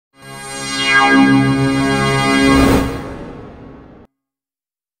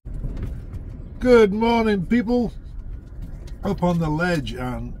Good morning, people. Up on the ledge,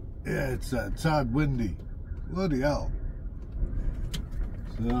 and yeah, it's a tad windy. Bloody hell.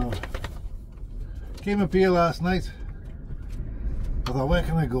 So, came up here last night. I thought, where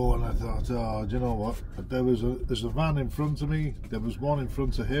can I go? And I thought, oh, do you know what? But there's a van in front of me. There was one in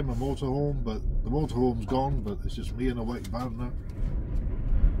front of him, a motorhome, but the motorhome's gone. But it's just me and a white van now.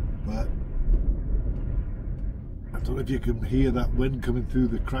 But I don't know if you can hear that wind coming through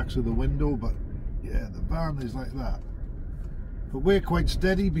the cracks of the window, but yeah, the van is like that. But we're quite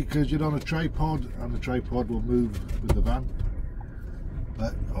steady because you're on a tripod, and the tripod will move with the van.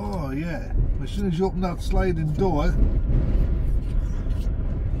 But oh yeah, as soon as you open that sliding door,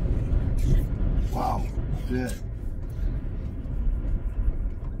 wow, yeah.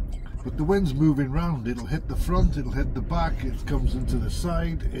 But the wind's moving round. It'll hit the front, it'll hit the back, it comes into the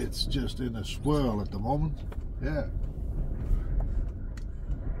side. It's just in a swirl at the moment. Yeah.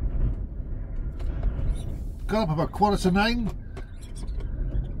 Got up about 9:15.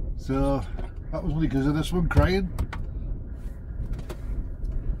 So that was only because of this one crying.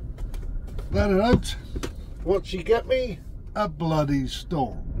 Let her out. What'd she get me? A bloody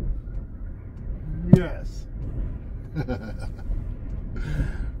storm. Yes.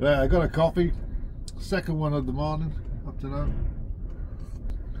 Right, I got a coffee. Second one of the morning up to now.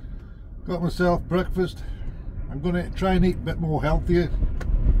 Got myself breakfast. I'm going to try and eat a bit more healthier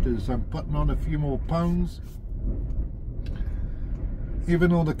because I'm putting on a few more pounds.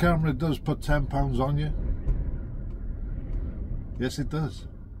 Even though the camera does put 10 pounds on you. Yes, it does.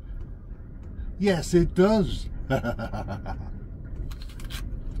 Yes, it does. I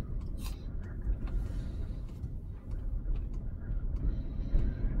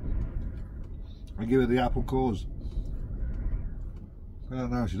give her the apple cores. I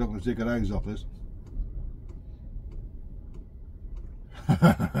don't know, she's not going to take her eyes off this.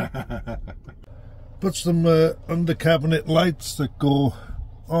 Put some under cabinet lights that go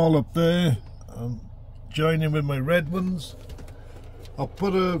all up there and join in with my red ones. I'll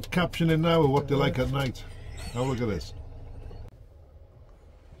put a caption in now of what they like at night. Now look at this.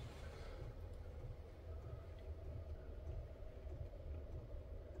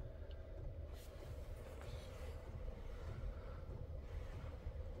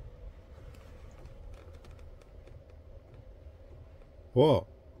 What?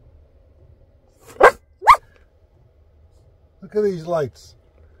 Look at these lights.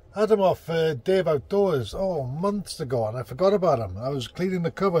 I had them off Dave Outdoors, months ago, and I forgot about them. I was cleaning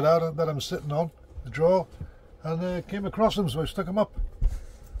the cupboard out that I'm sitting on, the drawer, and came across them, so I stuck them up.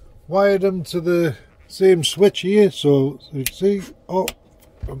 Wired them to the same switch here, so you can see,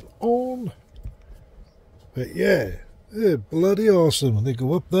 I'm on. But yeah, they're bloody awesome. They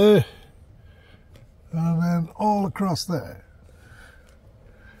go up there, and then all across there.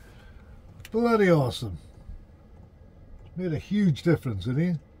 Bloody awesome. Made a huge difference in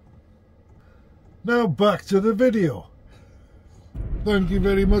here. Now back to the video. Thank you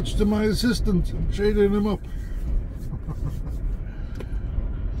very much to my assistant. I'm shading him up.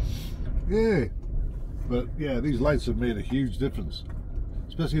 Yeah. But yeah, these lights have made a huge difference.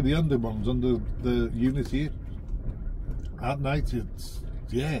 Especially the under ones under the unit here. At night it's,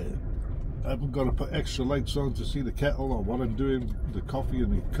 yeah. I haven't got to put extra lights on to see the kettle or what I'm doing, the coffee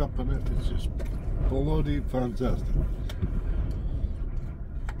and the cup in it. It's just bloody fantastic.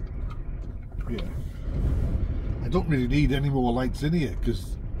 Yeah. I don't really need any more lights in here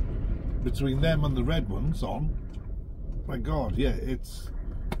because between them and the red ones on, my God, yeah, it's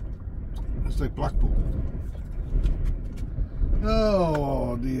like Blackpool.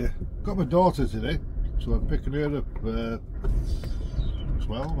 Oh dear. Got my daughter today, so I'm picking her up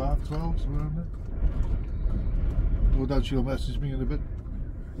 12, half 12, somewhere around there. No doubt she'll message me in a bit.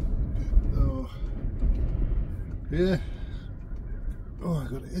 Oh, yeah. Oh, I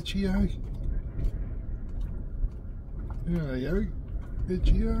got an itchy eye. Yeah, yeah,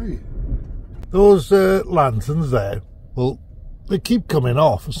 itchy eye. Those lanterns there, well, they keep coming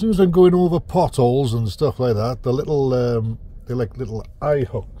off. As soon as I'm going over potholes and stuff like that, the little, they're like little eye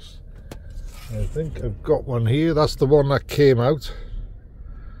hooks. I think I've got one here. That's the one that came out.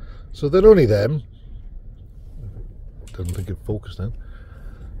 So they're only them. Didn't think it focused then.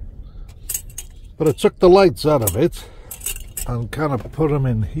 But I took the lights out of it and kind of put them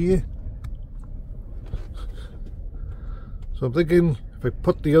in here. So I'm thinking if I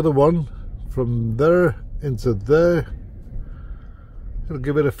put the other one from there into there, it'll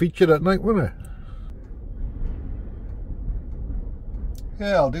give it a feature at night, won't it?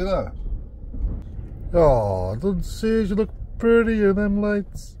 Yeah, I'll do that. Oh, don't say you look prettier, them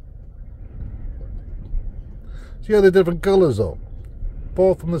lights. See how they're different colours though?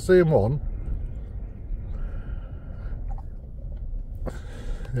 Both from the same one.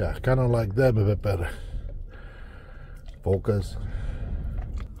 Yeah, I kind of like them a bit better. Focus.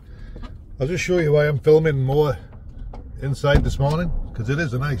 I'll just show you why I'm filming more inside this morning, because it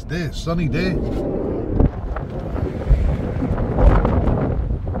is a nice day, sunny day. But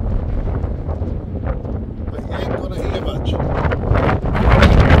you ain't gonna hear much.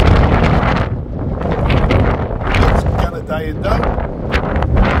 It's kind of dying down.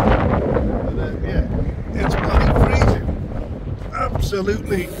 And yeah, it's bloody freezing.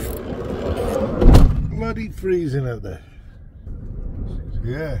 Absolutely bloody freezing out there.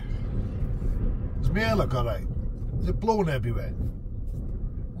 Yeah. Does my hair look alright? Is it blowing everywhere?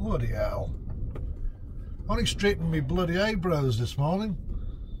 Bloody hell. I only straightened my bloody eyebrows this morning,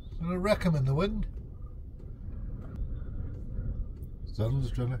 and I wreck 'em in the wind.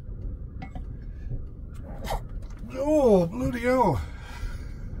 Sun's trying to... Oh, bloody hell.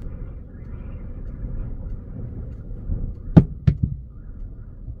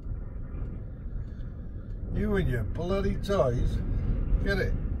 You and your bloody toys. Get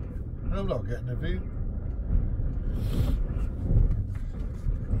it? I'm not getting a view.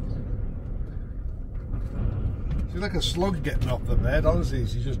 She's like a slug getting off the bed, honestly.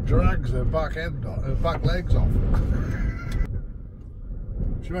 She just drags her back end off, her back legs off.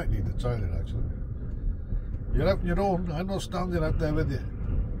 She might need the toilet, actually. You're out on your own. I'm not standing out there with you.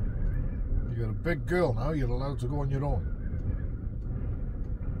 You're a big girl now. You're allowed to go on your own.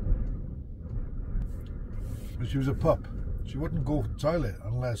 But she was a pup. She wouldn't go to the toilet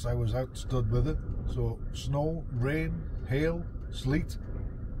unless I was out stood with her. So snow, rain, hail, sleet.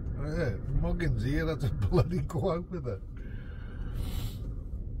 Yeah, muggins here had to bloody go out with her.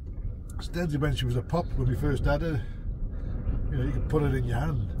 Instead, when she was a pup, when we first had her, you know, you could put it in your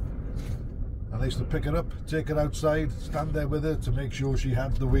hand. And I used to pick her up, take her outside, stand there with her to make sure she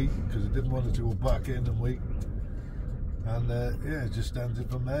had the wee, because I didn't want her to go back in and wee. And yeah, it just started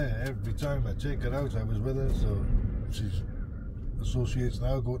from there. Every time I take her out, I was with her, so she's associates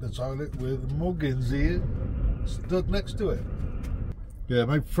now go to the toilet with muggins here, stood next to it. Yeah,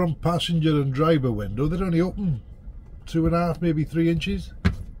 my front passenger and driver window, they're only open 2.5, maybe 3 inches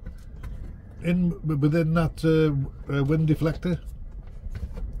within that wind deflector,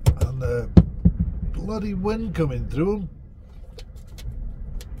 and bloody wind coming through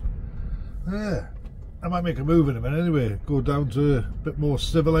them. Yeah, I might make a move in a minute anyway, go down to a bit more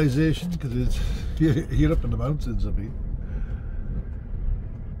civilization, because it's you're up in the mountains a bit,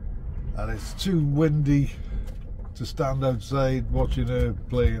 and it's too windy to stand outside watching her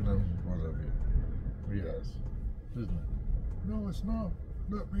playing and whatever. Yes, isn't it? No, it's not.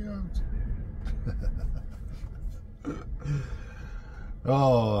 Let me out.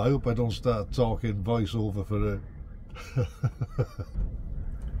 Oh, I hope I don't start talking voiceover for her.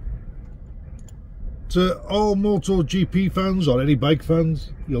 To all MotoGP fans or any bike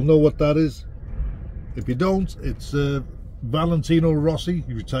fans, you'll know what that is. If you don't, it's Valentino Rossi.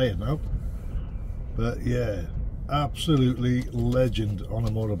 He's retired now, but yeah, absolutely legend on a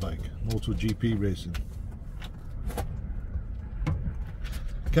motorbike, MotoGP racing.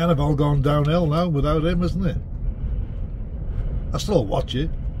 Kind of all gone downhill now without him, isn't it? I still watch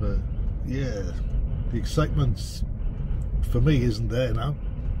it, but yeah, the excitement for me isn't there now.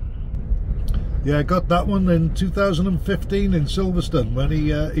 Yeah, I got that one in 2015 in Silverstone when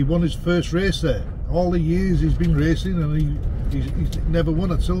he won his first race there. All the years he's been racing, and he's never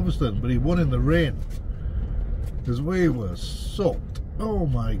won at Silverstone, but he won in the rain. Because we were soaked. Oh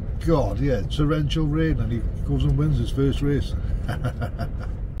my god, yeah, torrential rain, and he goes and wins his first race.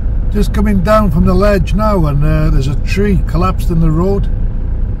 Just coming down from the ledge now, and there's a tree collapsed in the road.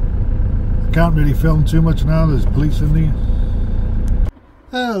 I can't really film too much now, there's police in there.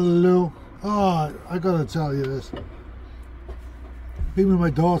 Hello. Oh, I gotta tell you this. Been with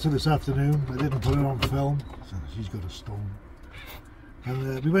my daughter this afternoon. I didn't put it on film, so she's got a stone.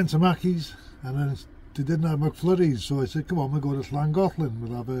 And we went to Mackey's, and then they didn't have McFlurries, so I said, come on, we'll go to Llangollen,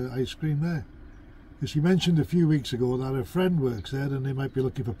 we'll have ice cream there. Because she mentioned a few weeks ago that her friend works there and they might be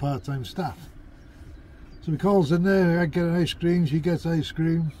looking for part-time staff. So he calls in there, I get an ice cream, she gets ice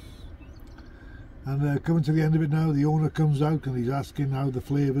cream. And coming to the end of it now, the owner comes out and he's asking how the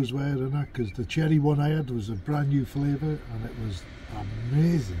flavours were and that, because the cherry one I had was a brand new flavour and it was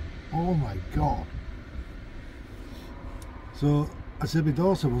amazing. Oh my god. So I said, my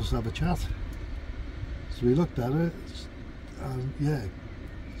daughter wants to have a chat. So we looked at her and yeah,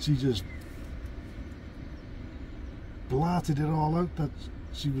 she just blatted it all out that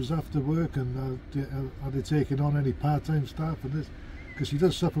she was after work and had they taken on any part-time staff and this. Because she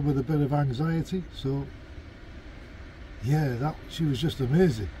does suffer with a bit of anxiety, so yeah, she was just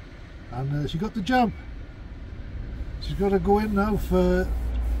amazing. And she got the job. She's got to go in now for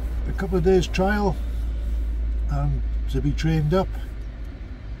a couple of days trial and to be trained up,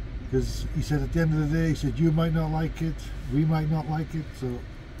 because he said at the end of the day, he said you might not like it, we might not like it, so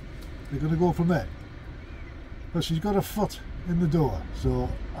they're going to go from there. But she's got a foot in the door, so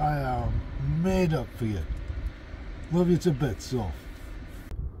I am made up for you. Love you to bits. So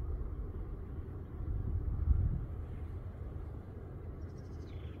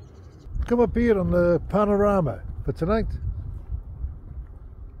come up here on the panorama for tonight.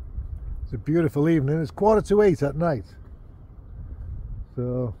 It's a beautiful evening. It's 7:45 at night,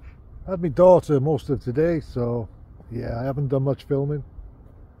 so I had my daughter most of today, so yeah, I haven't done much filming,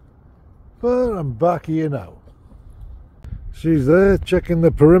 but I'm back here now. She's there checking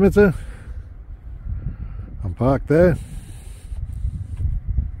the perimeter. I'm parked there.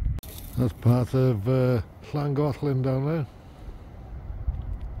 That's part of Llangollen down there.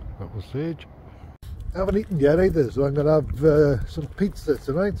 That was Sage. I haven't eaten yet either, so I'm going to have some pizza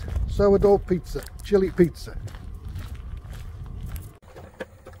tonight. Sourdough pizza, chili pizza.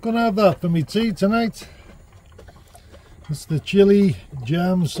 Gonna have that for me tea tonight. It's the chili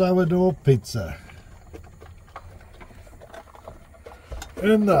jam sourdough pizza.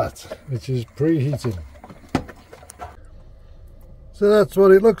 And that, which is preheating. So that's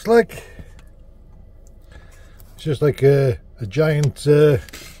what it looks like. It's just like a giant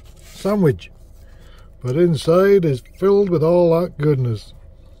sandwich, but inside is filled with all that goodness.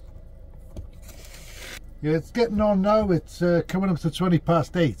 Yeah, it's getting on now. It's coming up to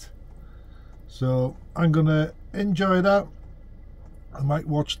 8:20, so I'm gonna enjoy that. I might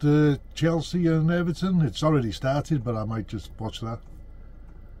watch the Chelsea and Everton. It's already started, but I might just watch that.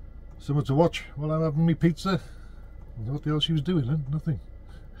 Something to watch while I'm having my pizza. What the hell she was doing then? Nothing.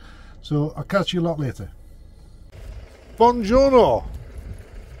 So I'll catch you a lot later. Buongiorno!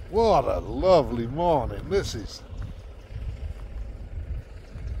 What a lovely morning this is.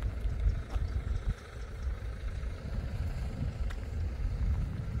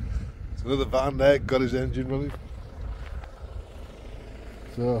 It's another van there, got his engine running.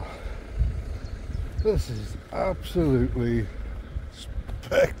 So this is absolutely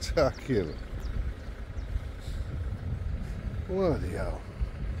spectacular. Bloody hell.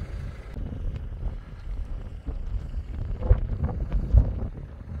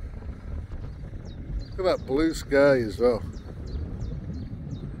 Look at that blue sky as well.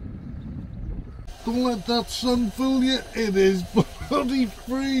 Don't let that sun fool you, it is bloody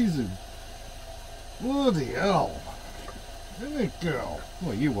freezing. Bloody hell. Isn't it, girl?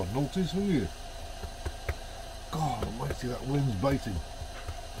 Well, you won't notice, will you? God almighty, that wind's biting.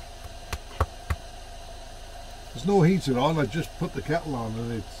 There's no heater on, I just put the kettle on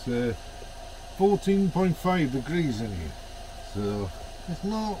and it's 14.5 degrees in here. So it's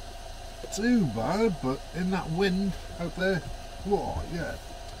not too bad, but in that wind out there, whoa, yeah.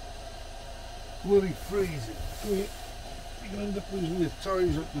 Bloody freezing. You can end up losing your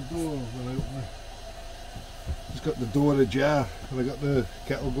toys at the door when I open it. Just got the door ajar and I got the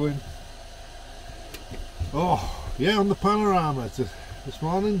kettle going. Oh, yeah, on the panorama this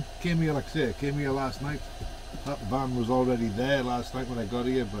morning. Came here, like I say, came here last night. That van was already there last night when I got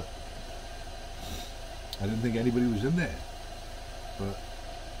here, but I didn't think anybody was in there. But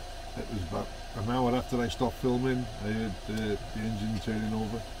it was about an hour after I stopped filming, I heard the engine turning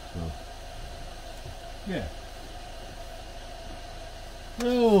over. So, yeah.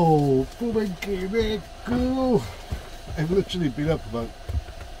 Oh, blinky big cool. I've literally been up about,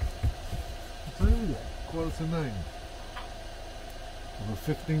 what time is it? 8:45. Over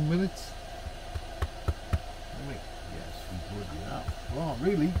 15 minutes. Wait, yes, we would be up. Oh,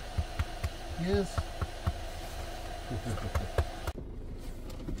 really? Yes.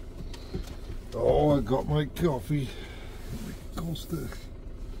 Oh, I got my coffee. My coaster.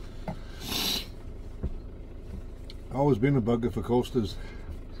 I've always been a bugger for coasters,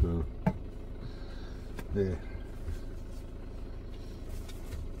 so there.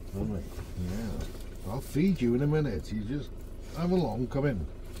 Alright, yeah. I'll feed you in a minute. You just have along, come in.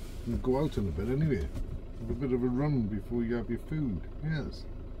 We'll go out in a bit anyway. Have a bit of a run before you have your food. Yes.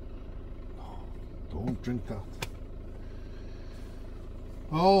 Oh, don't drink that.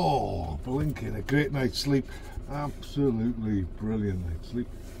 Oh, blinking, a great night's sleep. Absolutely brilliant night's sleep.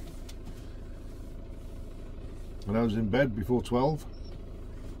 And I was in bed before 12.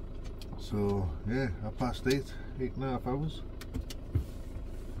 So, yeah, 8.5 hours.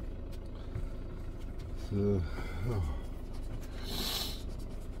 So, oh.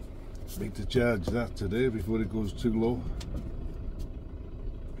 Need to charge that today before it goes too low.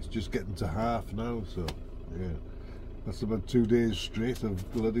 It's just getting to half now, so, yeah. That's about 2 days straight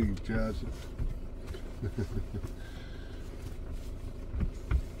of bloody charging.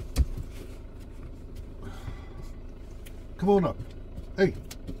 Come on up. Hey,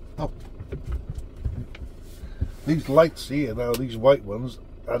 up. These lights here now, these white ones,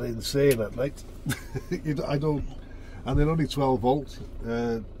 are insane at night. I don't, and they're only 12 volt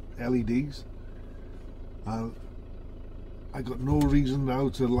LEDs. And I got no reason now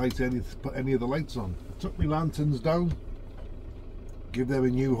to put any of the lights on. I took my lanterns down, give them a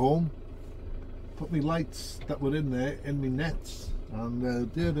new home, put my lights that were in there in my nets,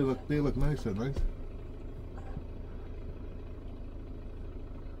 and yeah, they look nice at night.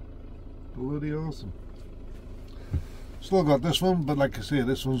 Bloody awesome. Still got this one, but like I say,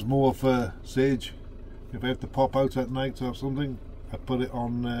 this one's more for Sage. If I have to pop out at night or something, I put it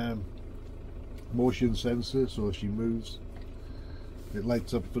on motion sensor, so if she moves, it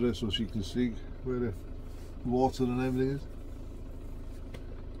lights up for her so she can see where the water and everything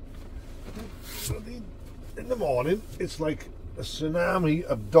is. In the morning, it's like a tsunami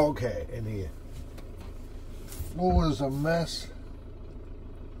of dog hair in here. Floor's a mess.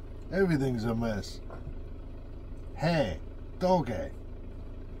 Everything's a mess. Hair, dog hair.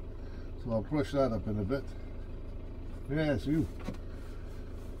 So I'll brush that up in a bit. Yes, you.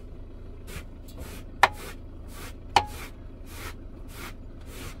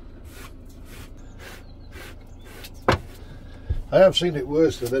 I have seen it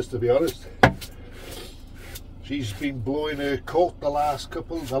worse than this, to be honest. She's been blowing her coat the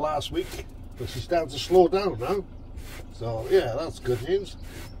last week, but she's starting to slow down now. So yeah, that's good news.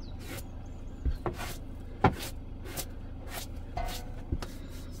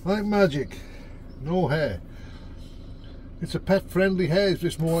 Like magic, no hair. It's a pet friendly hair, it's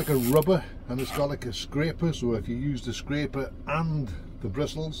just more like a rubber, and it's got like a scraper, so if you use the scraper and the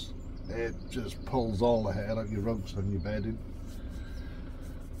bristles, it just pulls all the hair out your rugs and your bedding.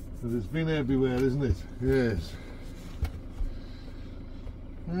 But it's been everywhere, isn't it? Yes.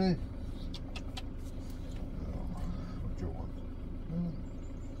 Right. What do you want?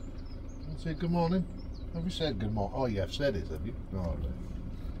 Say good morning. Have you said good morning? Oh, you have said it, have you? Oh, right.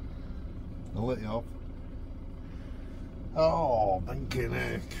 I'll let you off. Oh, thinking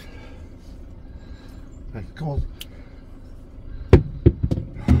heck. Hey, come on.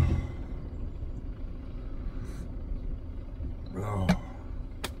 Oh.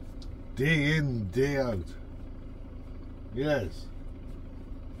 Day in, day out. Yes.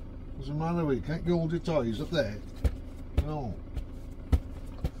 What's the matter with you? Can't you hold your toys up there? No.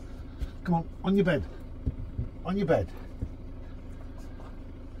 Come on your bed. On your bed.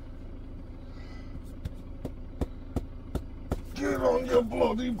 Get on your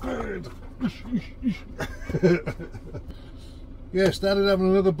bloody bed. Yeah, started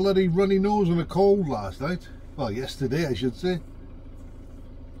having another bloody runny nose and a cold last night. Well, yesterday I should say.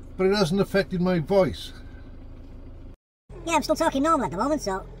 But it hasn't affected my voice. Yeah, I'm still talking normal at the moment,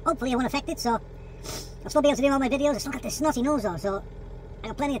 so hopefully it won't affect it, so I'll still be able to do all my videos. I still got this snotty nose though, so I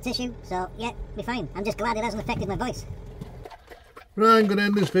got plenty of tissue, so yeah, be fine. I'm just glad it hasn't affected my voice. Right, I'm going to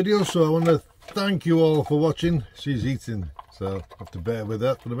end this video, so I want to thank you all for watching. She's eating, so I have to bear with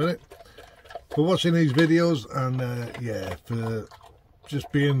that for a minute. For watching these videos, and yeah, for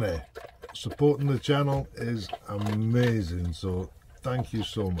just being there. Supporting the channel is amazing, so thank you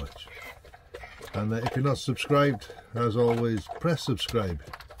so much. And if you're not subscribed, as always, press subscribe.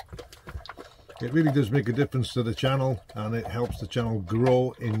 It really does make a difference to the channel, and it helps the channel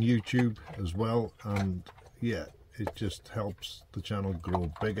grow in YouTube as well. And yeah, it just helps the channel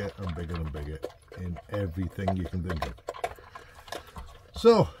grow bigger and bigger and bigger in everything you can think of.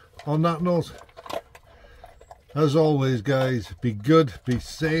 So on that note, as always guys, be good, be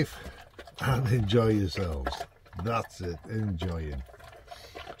safe, and enjoy yourselves. That's it, enjoying.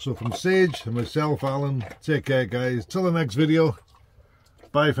 So from Sage and myself, Alan, take care guys. Till the next video.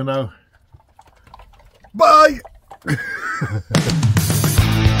 Bye for now. Bye!